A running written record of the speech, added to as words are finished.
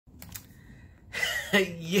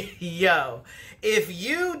Yo, if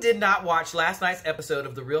you did not watch last night's episode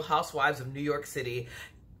of The Real Housewives of New York City,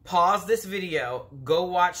 pause this video, go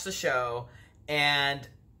watch the show, and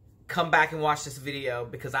come back and watch this video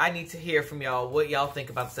because I need to hear from y'all what y'all think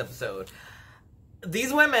about this episode.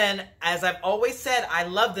 These women, as I've always said, I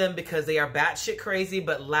love them because they are batshit crazy,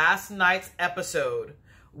 but last night's episode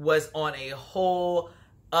was on a whole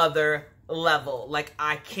other level. Like,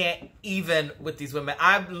 I can't even with these women.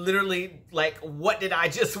 I'm literally like, what did I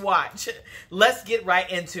just watch? Let's get right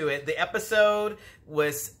into it. The episode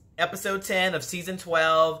was episode 10 of season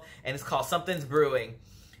 12, and it's called Something's Brewing.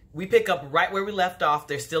 We pick up right where we left off.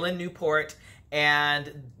 They're still in Newport,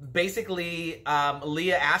 and basically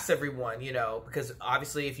Leah asks everyone, you know, because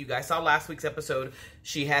obviously if you guys saw last week's episode,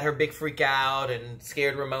 she had her big freak out and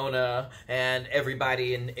scared Ramona and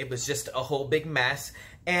everybody, and it was just a whole big mess.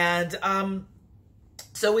 And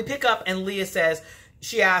so we pick up, and Leah says,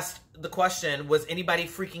 she asked the question, was anybody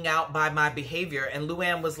freaking out by my behavior? And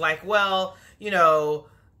Luann was like, well, you know,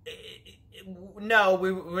 no,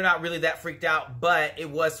 we're not really that freaked out, but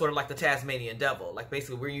it was sort of like the Tasmanian devil. Like,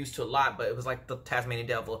 basically, we're used to a lot, but it was like the Tasmanian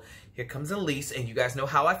devil. Here comes Elise, and you guys know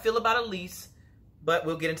how I feel about Elise, but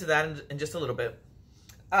we'll get into that in just a little bit.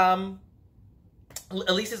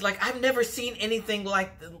 Elise is like, I've never seen anything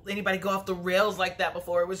like anybody go off the rails like that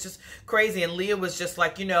before. It was just crazy. And Leah was just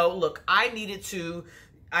like, you know, look, I needed to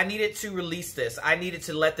release this. I needed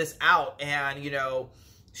to let this out. And, you know,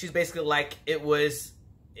 she's basically like, it was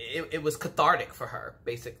cathartic for her,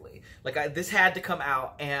 basically. Like, this had to come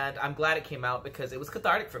out, and I'm glad it came out because it was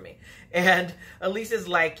cathartic for me. And Elise is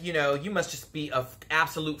like, you know, you must just be an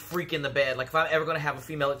absolute freak in the bed. Like, if I'm ever going to have a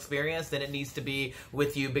female experience, then it needs to be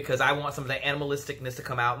with you because I want some of the animalisticness to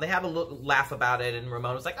come out. And they have a little laugh about it, and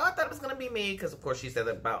Ramona's like, oh, I thought it was going to be me, because, of course, she said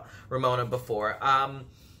that about Ramona before.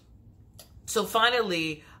 So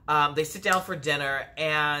finally, they sit down for dinner,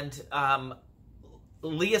 and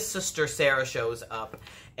Leah's sister, Sarah, shows up.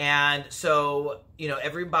 And so, you know,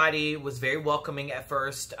 everybody was very welcoming at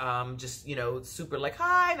first. Just, you know, super like,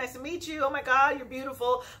 hi, nice to meet you. Oh my God, you're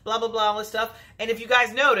beautiful. Blah, blah, blah, all this stuff. And if you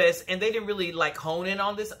guys notice, and they didn't really like hone in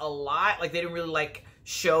on this a lot. Like, they didn't really like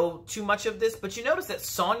show too much of this. But you notice that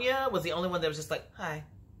Sonia was the only one that was just like, hi.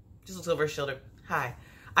 Just looks over her shoulder. Hi.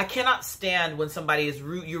 I cannot stand when somebody is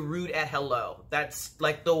rude. You're rude at hello. That's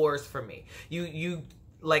like the worst for me. You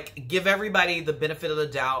like, give everybody the benefit of the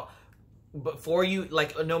doubt before you,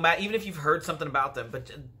 like, no matter, even if you've heard something about them,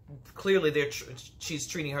 but clearly she's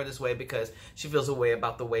treating her this way because she feels a way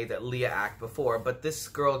about the way that Leah acted before. But this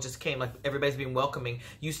girl just came, like, everybody's being welcoming.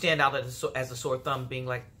 You stand out as a sore thumb being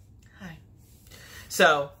like, hi.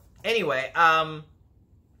 So, anyway,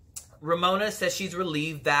 Ramona says she's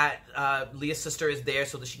relieved that Leah's sister is there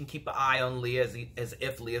so that she can keep an eye on Leah as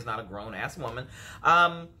if Leah's not a grown-ass woman.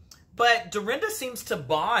 But Dorinda seems to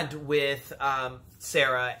bond with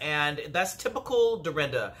Sarah, and that's typical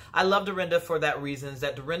Dorinda. I love Dorinda for that reason,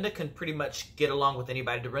 that Dorinda can pretty much get along with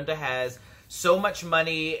anybody. Dorinda has so much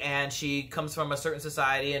money, and she comes from a certain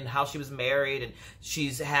society, and how she was married, and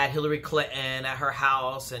she's had Hillary Clinton at her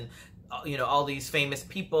house, and you know, all these famous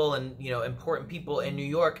people and, you know, important people in New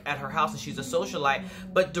York at her house, and she's a socialite.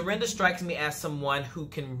 But Dorinda strikes me as someone who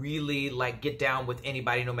can really, like, get down with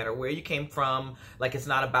anybody, no matter where you came from. Like, it's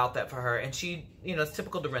not about that for her. And she, you know, it's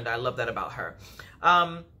typical Dorinda. I love that about her.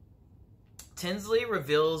 Tinsley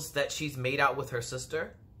reveals that she's made out with her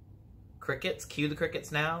sister. Crickets. Cue the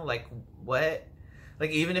crickets now. Like, what? Like,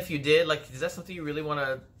 even if you did, like, is that something you really want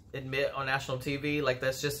to admit on national TV? Like,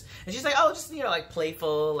 that's just, and she's like, oh, just, you know, like,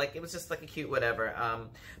 playful, like, it was just like a cute whatever.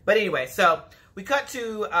 But anyway, so we cut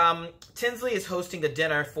to Tinsley is hosting a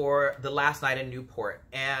dinner for the last night in Newport,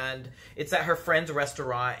 and it's at her friend's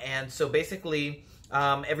restaurant. And so basically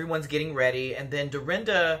everyone's getting ready, and then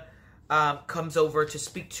Dorinda comes over to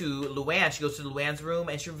speak to Luann. She goes to Luann's room,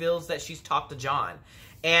 and she reveals that she's talked to John,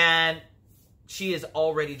 and she is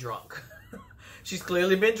already drunk. She's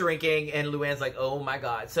clearly been drinking, and Luann's like, oh my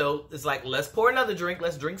God. So it's like, let's pour another drink.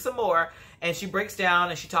 Let's drink some more. And she breaks down,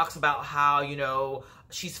 and she talks about how, you know,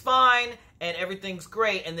 she's fine and everything's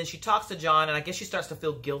great. And then she talks to John, and I guess she starts to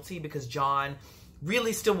feel guilty because John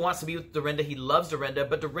really still wants to be with Dorinda. He loves Dorinda,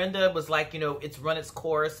 but Dorinda was like, you know, it's run its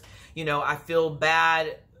course. You know, I feel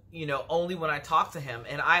bad, you know, only when I talk to him.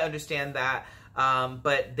 And I understand that.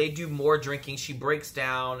 But they do more drinking. She breaks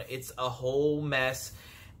down. It's a whole mess.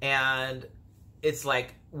 And it's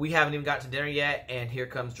like, we haven't even got to dinner yet, and here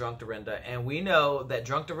comes drunk Dorinda. And we know that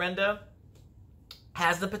drunk Dorinda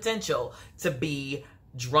has the potential to be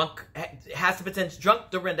drunk, drunk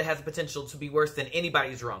Dorinda has the potential to be worse than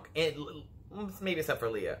anybody's drunk. Maybe except for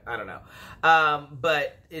Leah, I don't know.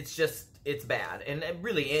 But it's just, it's bad. And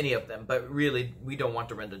really any of them, but really we don't want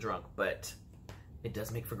Dorinda drunk, but it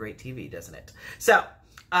does make for great TV, doesn't it? So,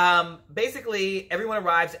 basically everyone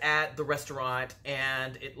arrives at the restaurant,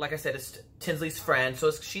 and like I said, it's Tinsley's friend,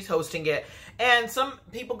 so she's hosting it. And some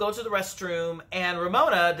people go to the restroom, and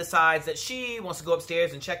Ramona decides that she wants to go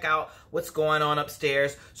upstairs and check out what's going on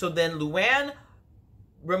upstairs. So then Luann,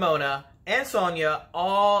 Ramona, and Sonia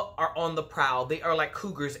all are on the prowl. They are like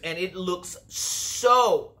cougars, and it looks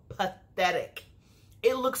so pathetic.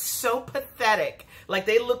 It looks so pathetic. Like,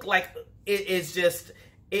 they look like it is just,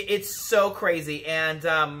 it's so crazy. And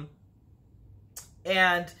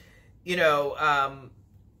you know,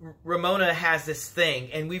 Ramona has this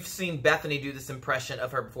thing, and we've seen Bethany do this impression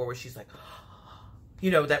of her before, where she's like,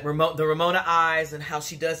 you know, that the Ramona eyes, and how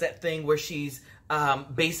she does that thing where she's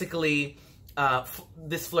basically,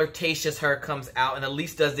 this flirtatious her comes out, and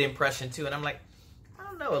Elise does the impression too. And I'm like, I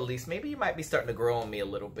don't know, Elise, maybe you might be starting to grow on me a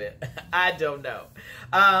little bit. I don't know.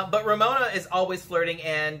 But Ramona is always flirting,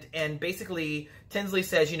 and basically Tinsley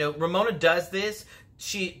says, you know, Ramona does this.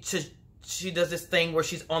 She does this thing where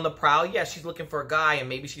she's on the prowl. Yeah, she's looking for a guy, and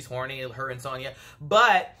maybe she's horny, her and Sonia.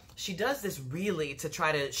 But she does this really to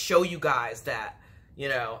try to show you guys that, you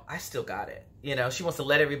know, I still got it. You know, she wants to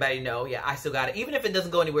let everybody know, yeah, I still got it. Even if it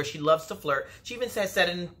doesn't go anywhere, she loves to flirt. She even said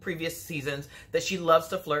in previous seasons that she loves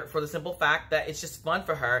to flirt for the simple fact that it's just fun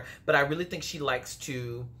for her. But I really think she likes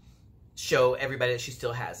to show everybody that she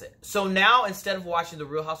still has it. So now, instead of watching The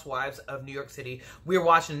Real Housewives of New York City, we're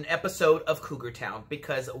watching an episode of Cougar Town,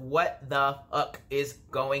 because what the fuck is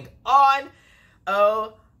going on?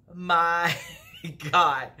 Oh my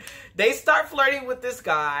God. They start flirting with this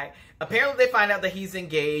guy. Apparently they find out that he's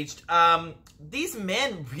engaged. These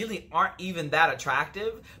men really aren't even that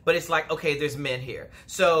attractive, but it's like, okay, there's men here.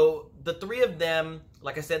 So the three of them,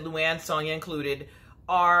 like I said, Luann, Sonia included,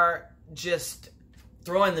 are just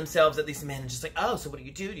throwing themselves at these men, and just like, oh, so what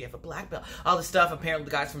do? Do you have a black belt? All this stuff. Apparently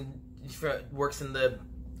the guy works in the,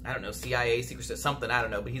 I don't know, CIA, Secret Service, something, I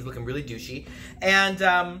don't know, but he's looking really douchey.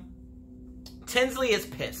 And Tinsley is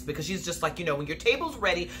pissed, because she's just like, you know, when your table's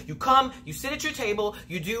ready, you come, you sit at your table,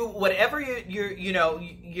 you do whatever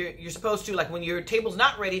you're supposed to. Like, when your table's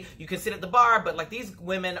not ready, you can sit at the bar, but like, these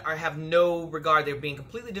women have no regard. They're being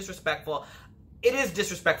completely disrespectful. It is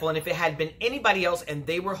disrespectful, and if it had been anybody else and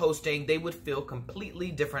they were hosting, they would feel completely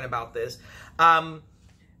different about this.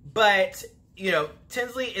 But, you know,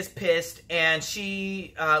 Tinsley is pissed, and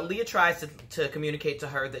Leah tries to communicate to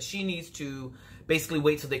her that she needs to basically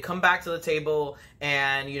wait till they come back to the table,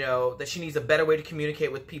 and, you know, that she needs a better way to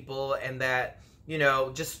communicate with people, and that, you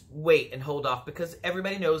know, just wait and hold off, because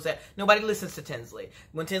everybody knows that nobody listens to Tinsley.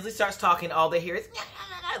 When Tinsley starts talking, all they hear is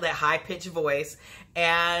that high-pitched voice,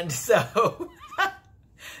 and so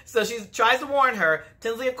so she tries to warn her.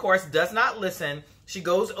 Tinsley, of course, does not listen. She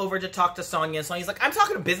goes over to talk to Sonia, and Sonia's like, I'm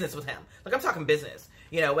talking business with him. Like, I'm talking business.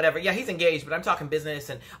 You know, whatever. Yeah, he's engaged, but I'm talking business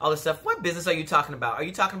and all this stuff. What business are you talking about? Are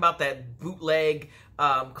you talking about that bootleg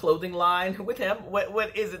clothing line with him?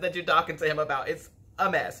 What is it that you're talking to him about? It's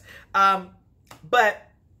a mess.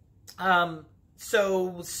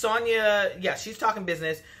 So Sonia, yeah, she's talking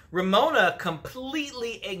business. Ramona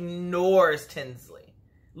completely ignores Tinsley.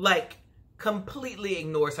 Like, completely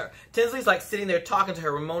ignores her. Tinsley's like sitting there talking to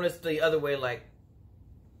her. Ramona's the other way, like,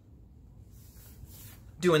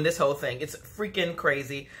 doing this whole thing. It's freaking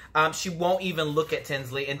crazy. She won't even look at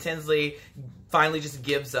Tinsley, and Tinsley finally just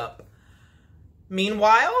gives up.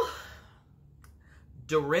 Meanwhile,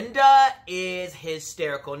 Dorinda is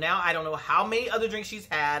hysterical. Now, I don't know how many other drinks she's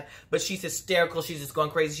had, but she's hysterical. She's just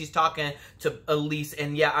going crazy. She's talking to Elise,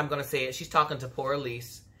 and yeah, I'm going to say it. She's talking to poor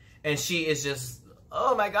Elise, and she is just,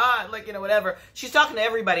 oh my God, like, you know, whatever. She's talking to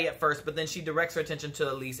everybody at first, but then she directs her attention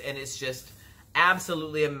to Elise, and it's just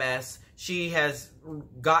absolutely a mess. She has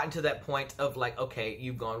gotten to that point of like, okay,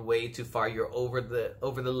 you've gone way too far. You're over the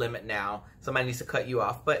limit now. Somebody needs to cut you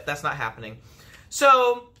off, but that's not happening.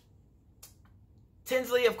 So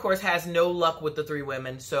Tinsley, of course, has no luck with the three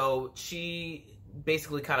women. So she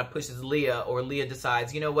basically kind of pushes Leah, or Leah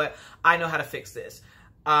decides, you know what? I know how to fix this.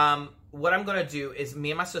 What I'm going to do is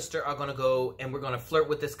me and my sister are going to go and we're going to flirt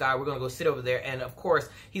with this guy. We're going to go sit over there. And of course,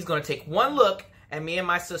 he's going to take one look at me and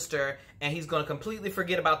my sister, and he's going to completely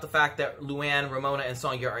forget about the fact that Luann, Ramona, and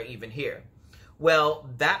Sonia are even here. Well,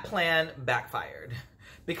 that plan backfired.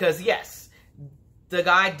 Because, yes, the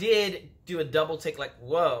guy did do a double take, like,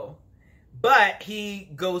 whoa. But he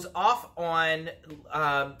goes off on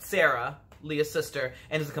Sarah, Leah's sister,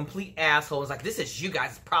 and is a complete asshole. He's like, this is you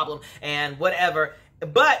guys' problem, and whatever.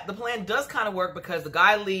 But the plan does kind of work, because the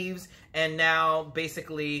guy leaves, and now,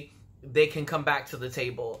 basically, they can come back to the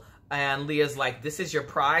table. And Leah's like, this is your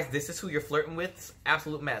prize. This is who you're flirting with. It's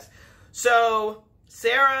absolute mess. So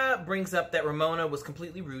Sarah brings up that Ramona was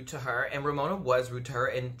completely rude to her, and Ramona was rude to her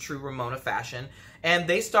in true Ramona fashion. And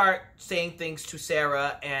they start saying things to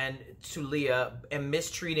Sarah and to Leah and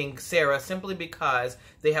mistreating Sarah simply because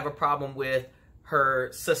they have a problem with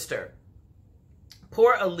her sister.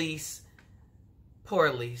 Poor Elise.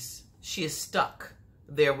 She is stuck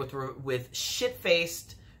there with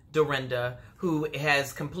shit-faced Dorinda, who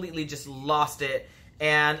has completely just lost it.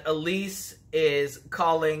 And Elise is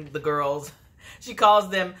calling the girls, she calls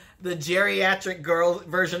them the geriatric girl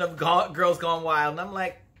version of Girls Gone Wild. And I'm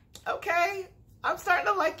like, okay, I'm starting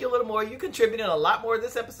to like you a little more. You contributed a lot more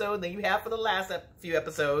this episode than you have for the last few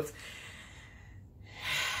episodes.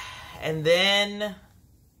 And then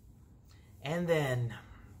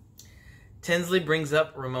Tinsley brings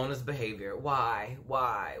up Ramona's behavior. Why?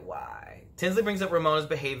 Tinsley brings up Ramona's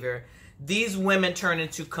behavior. These women turn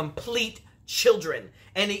into complete children.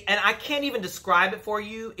 And I can't even describe it for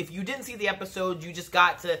you. If you didn't see the episode, you just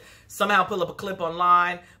got to somehow pull up a clip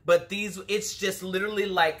online. But it's just literally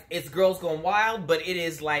like, it's Girls Gone Wild, but it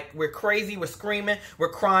is like, we're crazy, we're screaming, we're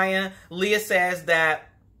crying. Leah says that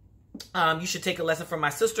you should take a lesson from my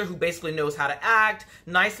sister, who basically knows how to act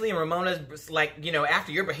nicely. And Ramona's like, you know,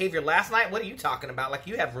 after your behavior last night, what are you talking about? Like,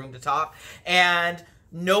 you have room to talk. And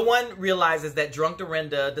no one realizes that drunk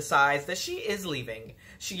Dorinda decides that she is leaving.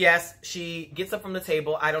 She gets up from the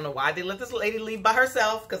table. I don't know why they let this lady leave by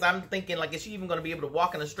herself, because I'm thinking, like, is she even going to be able to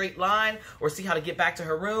walk in a straight line or see how to get back to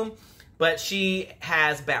her room? But she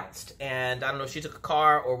has bounced, and I don't know if she took a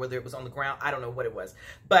car or whether it was on the ground. I don't know what it was,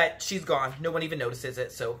 but she's gone. No one even notices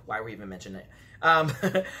it, so why are we even mentioning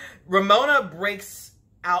it? Ramona breaks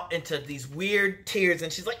out into these weird tears,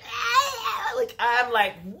 and she's like, ah! Like, I'm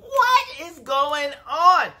like, what is going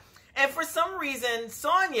on? And for some reason,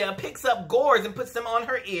 Sonia picks up gourds and puts them on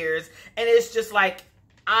her ears, and it's just like,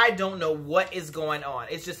 I don't know what is going on.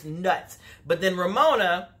 It's just nuts. But then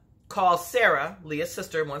Ramona calls Sarah, Leah's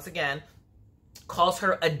sister, once again, calls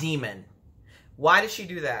her a demon. Why did she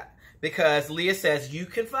do that? Because Leah says, you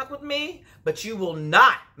can fuck with me, but you will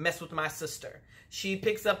not mess with my sister. She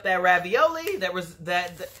picks up that ravioli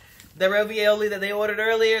the ravioli that they ordered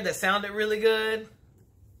earlier that sounded really good,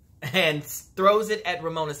 and throws it at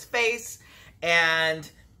Ramona's face and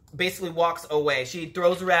basically walks away. She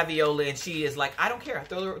throws the ravioli and she is like, I don't care. I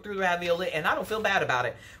threw the ravioli and I don't feel bad about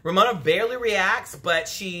it. Ramona barely reacts, but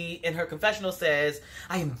she, in her confessional, says,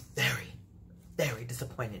 I am very, very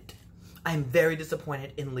disappointed. I am very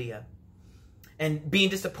disappointed in Leah. And being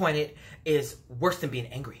disappointed is worse than being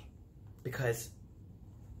angry, because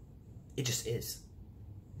it just is.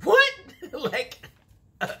 What? Like,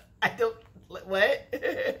 I don't, what?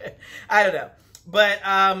 I don't know. But,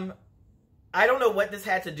 I don't know what this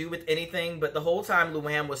had to do with anything, but the whole time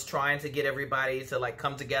Luann was trying to get everybody to, like,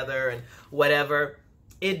 come together and whatever,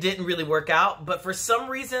 it didn't really work out. But for some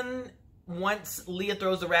reason, once Leah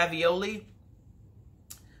throws the ravioli,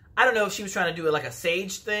 I don't know if she was trying to do it like a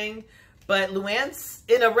sage thing, but Luann's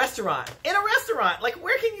in a restaurant. Like,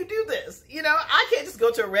 where can you do this? You know, I can't just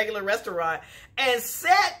go to a regular restaurant and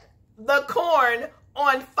set the corn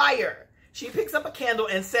on fire. She picks up a candle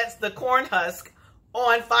and sets the corn husk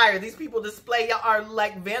on fire. These people display, y'all are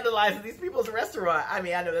like vandalizing these people's restaurant. I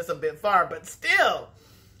mean, I know that's a bit far, but still.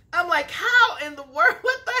 I'm like, how in the world,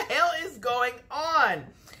 what the hell is going on?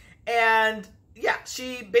 And yeah,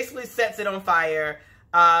 she basically sets it on fire.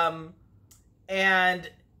 And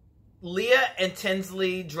Leah and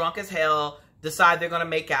Tinsley, drunk as hell, decide they're going to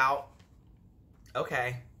make out.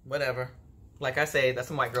 Okay, whatever. Like I say, that's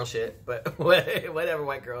some white girl shit, but whatever,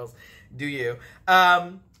 white girls, do you.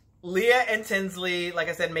 Leah and Tinsley, like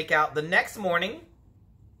I said, make out the next morning.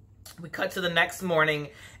 We cut to the next morning,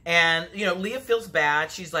 and, you know, Leah feels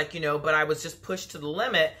bad. She's like, you know, but I was just pushed to the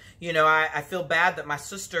limit. You know, I feel bad that my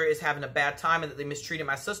sister is having a bad time and that they mistreated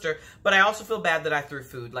my sister, but I also feel bad that I threw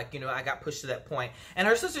food. Like, you know, I got pushed to that point. And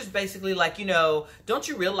her sister's basically like, you know, don't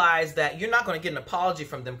you realize that you're not going to get an apology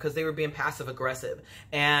from them because they were being passive-aggressive?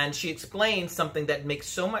 And she explains something that makes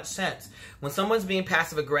so much sense. When someone's being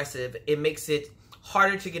passive-aggressive, it makes it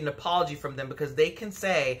harder to get an apology from them, because they can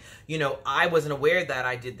say, you know, I wasn't aware that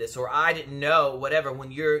I did this, or I didn't know, whatever.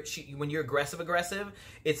 When you're aggressive,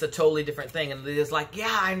 it's a totally different thing. And Leah's like,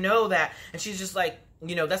 yeah, I know that. And she's just like,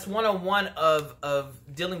 you know, that's 101 of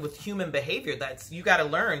dealing with human behavior. That's, you got to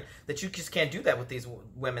learn that you just can't do that with these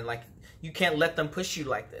women. Like, you can't let them push you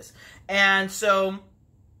like this. And so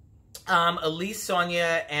Elise,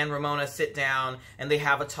 Sonia, and Ramona sit down and they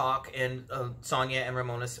have a talk in Sonia and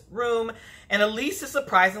Ramona's room. And Elise is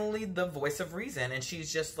surprisingly the voice of reason. And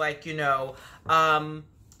she's just like, you know,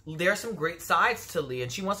 there are some great sides to Leah,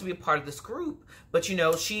 and she wants to be a part of this group. But, you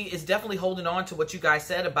know, she is definitely holding on to what you guys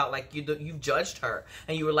said about, like, you've judged her.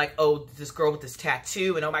 And you were like, oh, this girl with this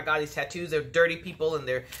tattoo, and oh my God, these tattoos, they're dirty people, and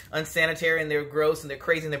they're unsanitary, and they're gross, and they're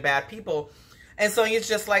crazy, and they're bad people. And so it's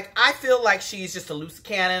just like, I feel like she's just a loose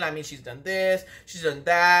cannon. I mean, she's done this, she's done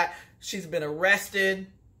that, she's been arrested.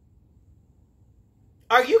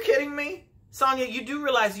 Are you kidding me? Sonya, you do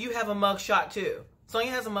realize you have a mugshot too. Sonya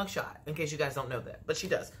has a mugshot, in case you guys don't know that. But she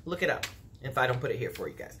does. Look it up, if I don't put it here for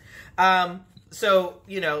you guys. So,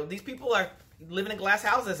 you know, these people are living in glass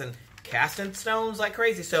houses and casting stones like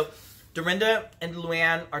crazy. So, Dorinda and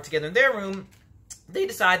Luann are together in their room. They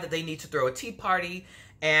decide that they need to throw a tea party.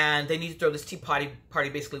 And they need to throw this tea party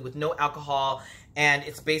basically with no alcohol. And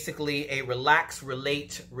it's basically a relax,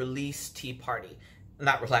 relate, release tea party.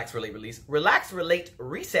 Not relax, relate, release. Relax, relate,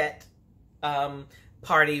 reset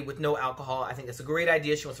party with no alcohol. I think that's a great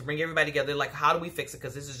idea. She wants to bring everybody together. Like, how do we fix it?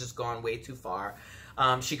 Because this has just gone way too far.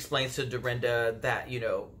 She explains to Dorinda that, you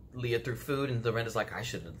know, Leah threw food, and Dorinda's like, I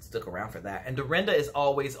shouldn't have stuck around for that. And Dorinda is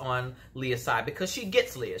always on Leah's side because she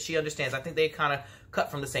gets Leah. She understands. I think they kind of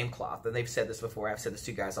cut from the same cloth, and they've said this before. I've said this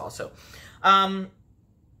to you guys also. Ramona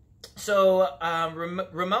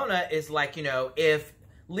is like, you know, if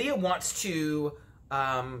Leah wants to,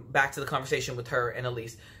 back to the conversation with her and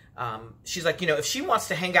Elise, she's like, you know, if she wants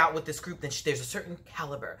to hang out with this group, then there's a certain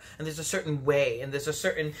caliber, and there's a certain way, and there's a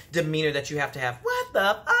certain demeanor that you have to have. What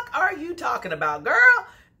the fuck are you talking about, girl?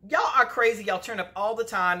 Y'all are crazy. Y'all turn up all the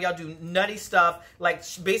time. Y'all do nutty stuff. Like,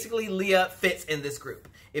 basically, Leah fits in this group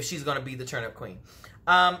if she's going to be the turn-up queen.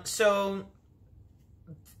 So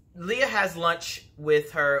Leah has lunch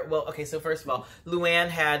with her. Well, okay, so first of all, Luann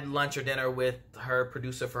had lunch or dinner with her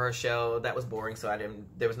producer for her show. That was boring, so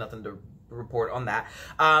there was nothing to report on that.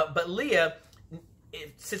 But Leah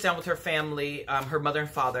sits down with her family, her mother and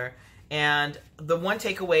father, and the one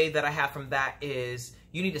takeaway that I have from that is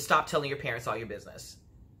you need to stop telling your parents all your business.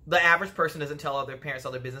 The average person doesn't tell all their parents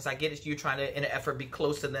all their business. I get it. You're trying to, in an effort, be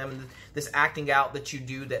close to them. And this acting out that you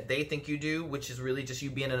do that they think you do, which is really just you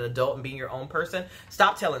being an adult and being your own person.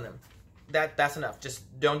 Stop telling them. That's enough.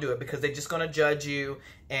 Just don't do it, because they're just going to judge you,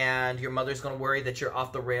 and your mother's going to worry that you're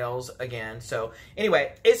off the rails again. So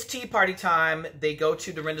anyway, it's tea party time. They go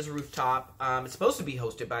to Dorinda's rooftop. It's supposed to be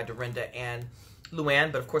hosted by Dorinda and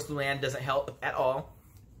Luann, but of course Luann doesn't help at all.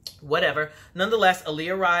 Whatever. Nonetheless,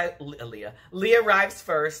 Leah arrives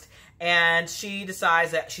first, and she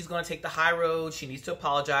decides that she's going to take the high road. She needs to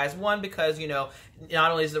apologize. One, because, you know,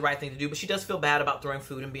 not only is it the right thing to do, but she does feel bad about throwing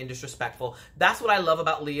food and being disrespectful. That's what I love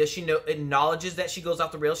about Leah. She acknowledges that she goes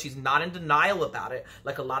off the rails. She's not in denial about it,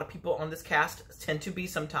 like a lot of people on this cast tend to be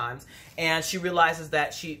sometimes. And she realizes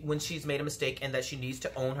that when she's made a mistake, and that she needs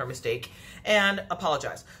to own her mistake and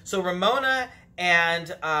apologize. So Ramona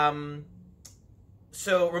and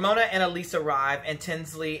Elise arrive, and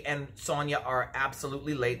Tinsley and Sonya are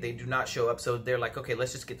absolutely late. They do not show up, so they're like, okay,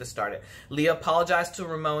 let's just get this started. Leah apologized to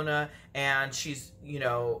Ramona, and she's, you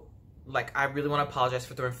know, like, I really want to apologize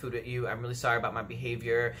for throwing food at you. I'm really sorry about my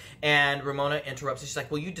behavior. And Ramona interrupts, and she's like,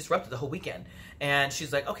 well, you disrupted the whole weekend. And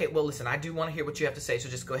she's like, okay, well, listen, I do want to hear what you have to say, so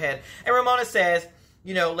just go ahead. And Ramona says,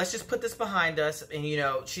 you know, let's just put this behind us. And, you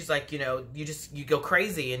know, she's like, you know, you go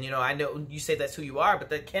crazy. And, you know, I know you say that's who you are, but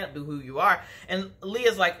that can't be who you are. And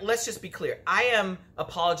Leah's like, let's just be clear. I am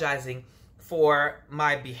apologizing for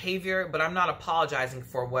my behavior, but I'm not apologizing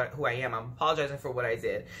for who I am. I'm apologizing for what I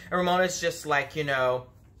did. And Ramona's just like, you know,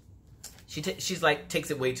 she's like, takes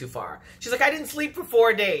it way too far. She's like, I didn't sleep for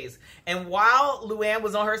 4 days. And while Luann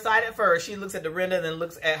was on her side at first, she looks at Dorinda and then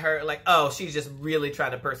looks at her like, oh, she's just really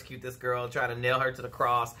trying to persecute this girl, trying to nail her to the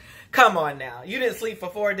cross. Come on now. You didn't sleep for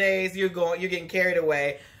 4 days. You're getting carried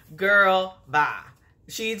away. Girl, bye.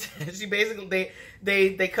 She basically,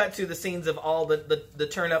 they cut to the scenes of all the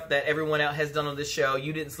turn up that everyone else has done on this show.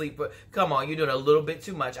 You didn't sleep for, come on, you're doing a little bit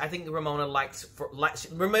too much. I think Ramona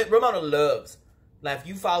Ramona loves. Now, if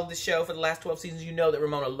you followed the show for the last 12 seasons, you know that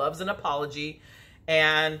Ramona loves an apology.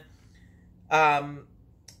 And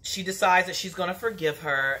she decides that she's going to forgive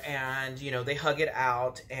her. And, you know, they hug it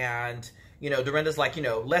out. And, you know, Dorinda's like, you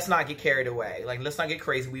know, let's not get carried away. Like, let's not get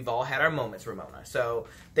crazy. We've all had our moments, Ramona. So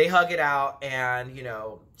they hug it out. And, you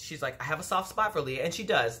know, she's like, I have a soft spot for Leah. And she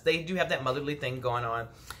does. They do have that motherly thing going on.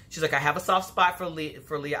 She's like, I have a soft spot for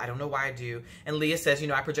Leah. I don't know why I do. And Leah says, you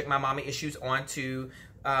know, I project my mommy issues onto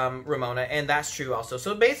Ramona, and that's true also.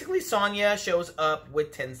 So basically, Sonya shows up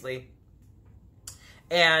with Tinsley,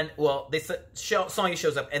 and well, Sonya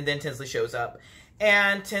shows up, and then Tinsley shows up,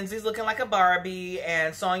 and Tinsley's looking like a Barbie,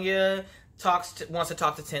 and Sonya wants to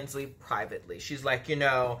talk to Tinsley privately. She's like, you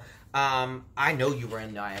know, I know you were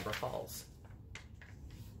in Niagara Falls,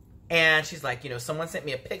 And she's like, you know, someone sent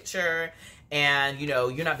me a picture and, you know,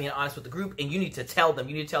 you're not being honest with the group and you need to tell them.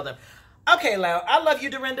 You need to tell them. Okay, Lau, I love you,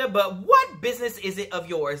 Dorinda, but what business is it of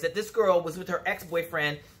yours that this girl was with her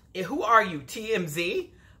ex-boyfriend? Who are you, TMZ?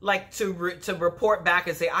 Like, to report back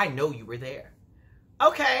and say, I know you were there.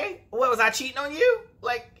 Okay, what, was I cheating on you?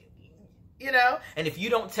 Like, you know? And if you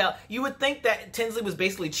don't tell, you would think that Tinsley was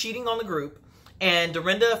basically cheating on the group and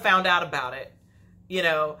Dorinda found out about it, you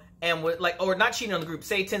know, and would like, or not cheating on the group,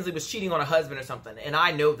 say Tinsley was cheating on a husband or something, and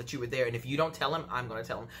I know that you were there, and if you don't tell him, I'm going to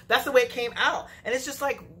tell him. That's the way it came out. And it's just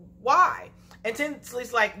like, why? And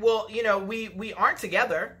Tinsley's like, well, you know, we aren't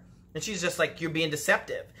together. And she's just like, you're being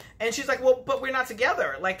deceptive. And she's like, well, but we're not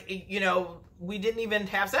together. Like, you know, we didn't even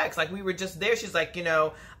have sex. Like, we were just there. She's like, you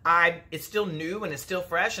know, it's still new and it's still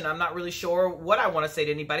fresh. And I'm not really sure what I want to say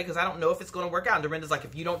to anybody because I don't know if it's going to work out. And Dorinda's like,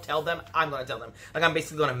 if you don't tell them, I'm going to tell them. Like, I'm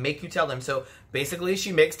basically going to make you tell them. So basically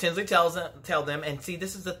she makes Tinsley tell them. And see,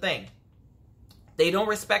 this is the thing. They don't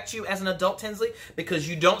respect you as an adult, Tinsley, because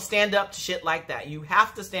you don't stand up to shit like that. You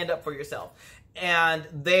have to stand up for yourself. And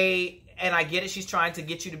I get it, she's trying to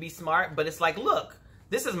get you to be smart, but it's like, look,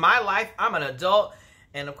 this is my life, I'm an adult,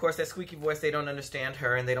 and of course that squeaky voice, they don't understand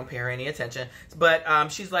her, and they don't pay her any attention, but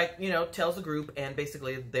she's like, you know, tells the group, and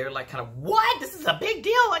basically they're like kind of, what? This is a big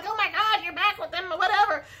deal, like, oh my God, you're back with him, or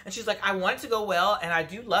whatever, and she's like, I want it to go well, and I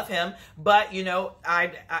do love him, but, you know,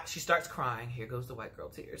 she starts crying, here goes the white girl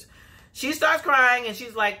tears, she starts crying, and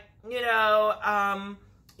she's like, you know,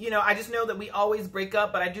 I just know that we always break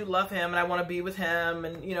up, but I do love him and I want to be with him.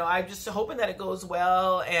 And, you know, I'm just hoping that it goes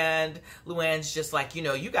well. And Luann's just like, you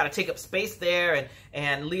know, you got to take up space there.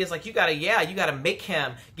 And Leah's like, you got to make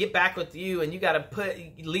him get back with you. And you got to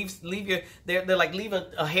leave your, they're like, leave a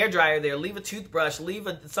hairdryer there, leave a toothbrush, leave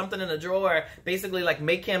something in a drawer. Basically, like,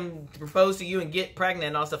 make him propose to you and get pregnant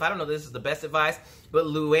and all stuff. I don't know if this is the best advice, but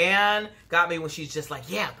Luann got me when she's just like,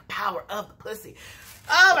 yeah, the power of the pussy.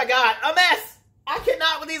 Oh my God, a mess. I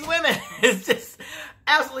cannot with these women. It's just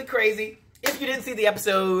absolutely crazy. If you didn't see the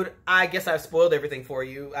episode, I guess I've spoiled everything for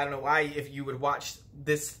you. I don't know why if you would watch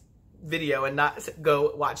this video and not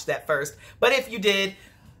go watch that first. But if you did,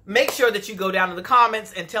 make sure that you go down to the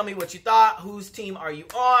comments and tell me what you thought. Whose team are you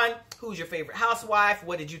on? Who's your favorite housewife?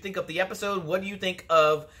 What did you think of the episode? What do you think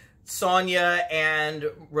of Sonia and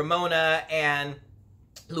Ramona and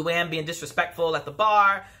Luann being disrespectful at the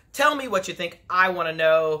bar? Tell me what you think. I want to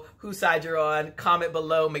know whose side you're on. Comment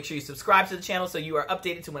below. Make sure you subscribe to the channel so you are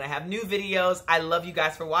updated to when I have new videos. I love you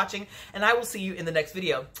guys for watching, and I will see you in the next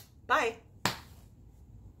video. Bye.